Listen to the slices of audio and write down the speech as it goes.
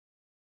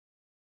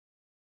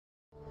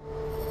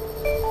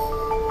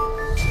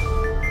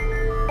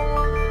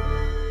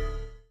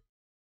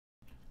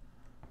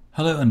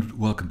Hello and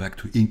welcome back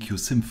to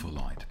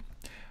SYMPHOLIGHT.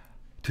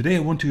 Today I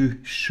want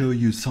to show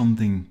you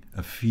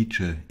a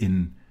feature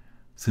in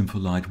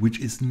SYMPHOLIGHT which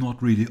is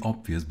not really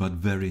obvious but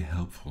very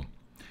helpful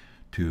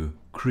to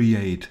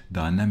create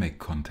dynamic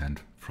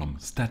content from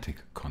static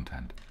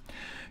content.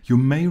 You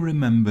may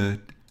remember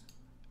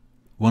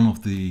one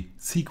of the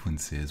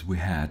sequences we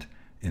had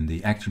in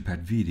the action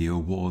pad video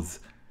was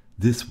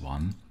this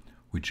one,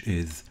 which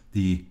is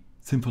the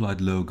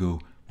SYMPHOLIGHT logo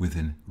with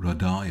a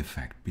radar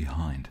effect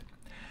behind.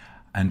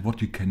 And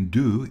what you can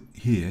do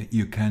here,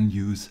 you can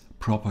use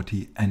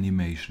property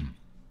animation.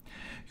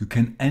 You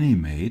can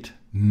animate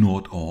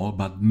not all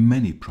but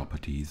many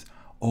properties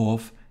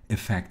of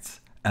effects,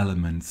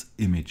 elements,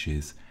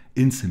 images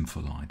in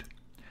SYMPHOLIGHT.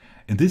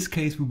 In this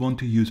case we want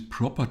to use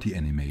property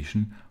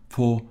animation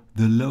for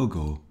the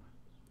logo,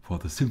 for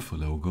the Sympho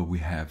logo we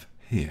have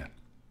here.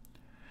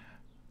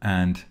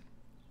 And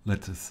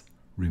let us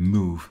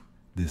remove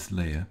this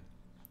layer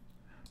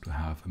to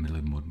have a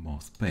little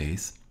more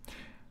space.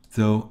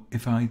 So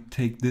if I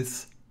take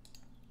this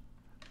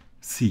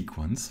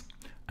sequence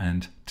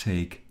and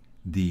take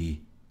the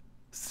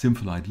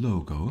SYMPHOLIGHT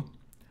logo,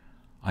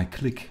 I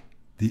click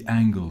the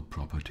angle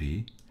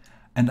property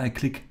and I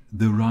click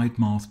the right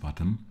mouse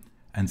button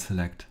and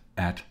select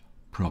Add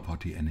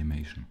Property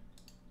Animation.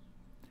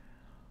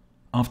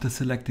 After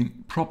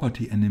selecting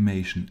Property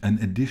Animation, an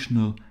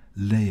additional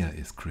layer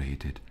is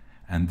created,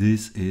 and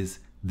this is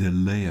the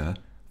layer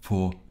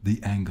for the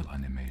angle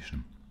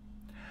animation.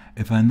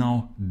 If I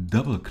now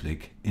double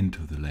click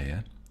into the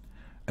layer,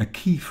 a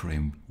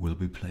keyframe will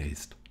be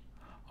placed.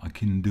 I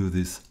can do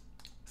this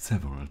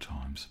several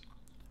times.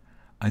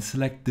 I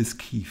select this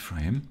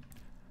keyframe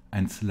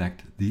and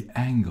select the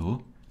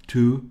angle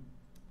to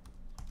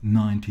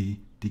 90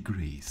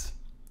 degrees.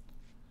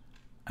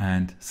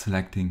 And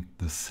selecting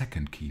the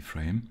second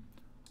keyframe,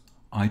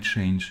 I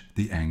change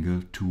the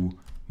angle to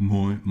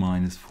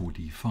minus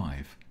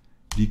 45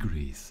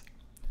 degrees.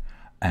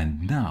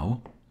 And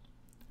now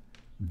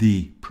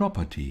the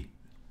property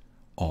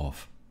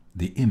of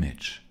the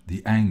image,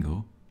 the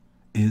angle,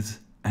 is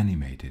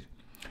animated.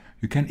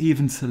 You can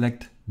even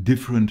select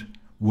different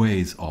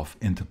ways of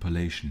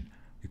interpolation.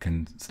 You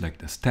can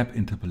select a step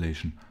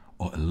interpolation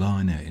or a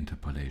linear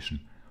interpolation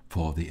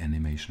for the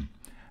animation.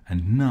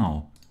 And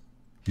now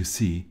you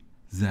see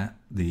that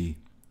the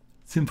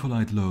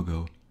SYMPHOLIGHT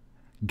logo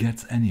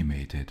gets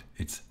animated.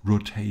 It's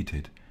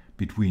rotated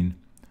between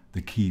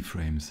the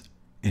keyframes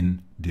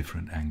in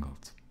different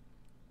angles.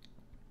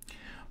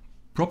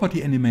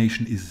 Property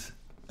animation is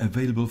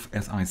available,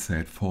 as I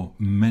said, for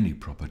many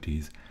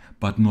properties,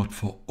 but not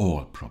for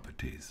all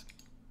properties.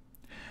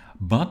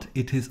 But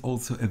it is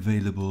also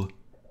available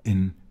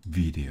in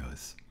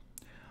videos.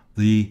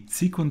 The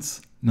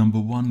sequence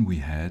number 1 we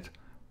had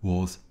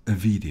was a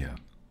video.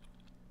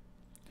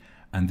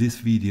 And this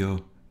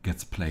video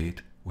gets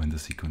played when the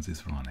sequence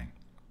is running.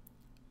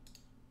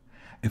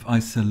 If I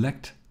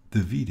select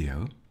the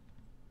video,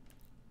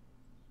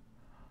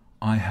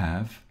 I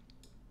have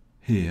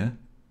here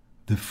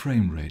the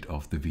frame rate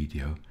of the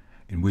video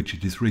in which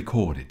it is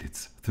recorded.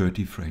 It's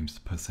 30 frames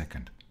per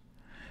second.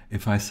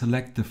 If I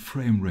select the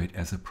frame rate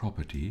as a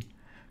property,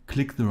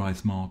 click the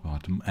right mouse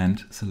button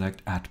and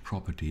select Add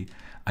Property,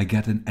 I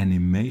get an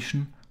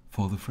animation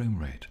for the frame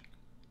rate.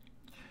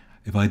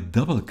 If I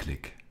double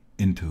click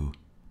into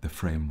the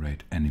frame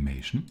rate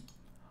animation,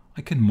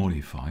 I can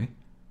modify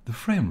the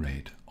frame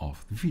rate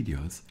of the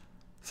videos,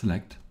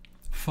 select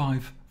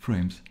 5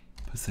 frames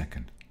per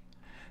second.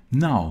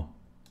 Now,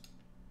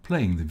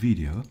 playing the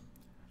video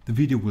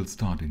will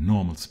start in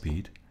normal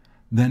speed,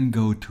 then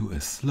go to a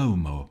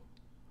slow-mo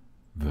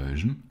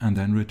version and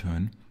then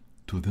return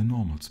to the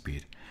normal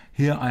speed.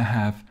 Here I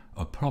have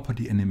a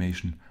property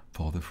animation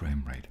for the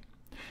frame rate.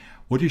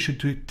 What you should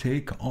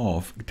take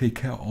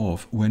care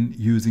of when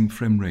using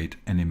frame rate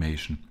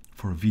animation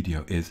for a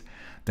video is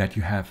that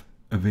you have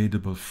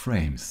available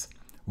frames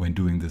when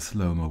doing the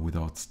slow-mo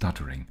without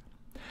stuttering.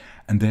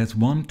 And there's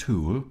one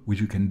tool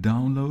which you can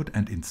download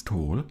and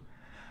install,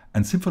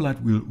 and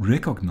SYMPHOLIGHT will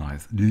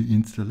recognize the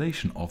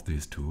installation of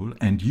this tool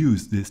and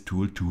use this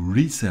tool to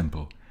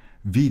resample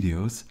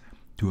videos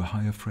to a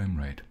higher frame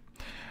rate.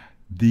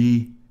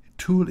 The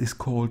tool is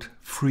called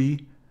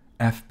Free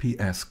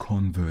FPS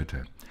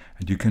Converter,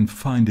 and you can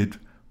find it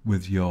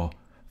with your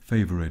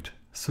favorite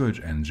search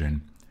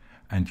engine,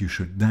 and you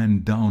should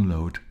then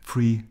download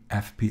Free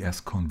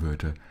FPS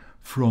Converter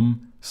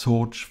from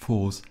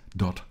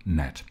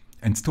sourceforce.net.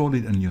 Install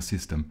it in your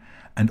system,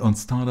 and on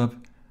startup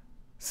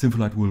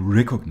SYMPHOLIGHT will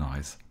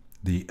recognize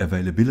the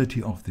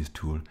availability of this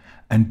tool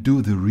and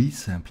do the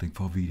resampling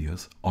for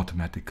videos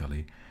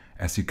automatically.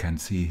 As you can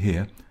see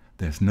here,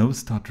 there's no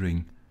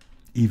stuttering,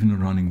 even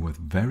running with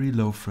very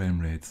low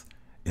frame rates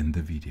in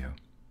the video.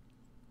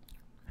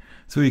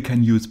 So you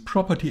can use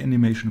property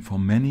animation for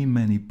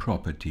many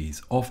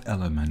properties of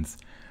elements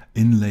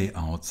in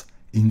layouts,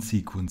 in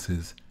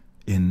sequences,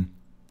 in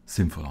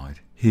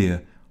SYMPHOLIGHT.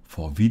 Here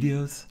for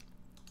videos,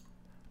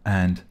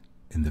 and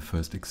in the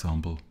first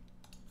example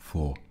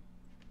for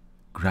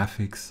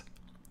graphics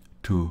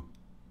to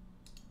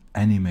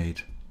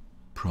animate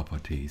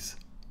properties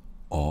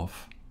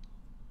of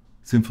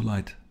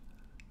SYMPHOLIGHT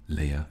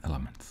layer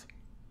elements.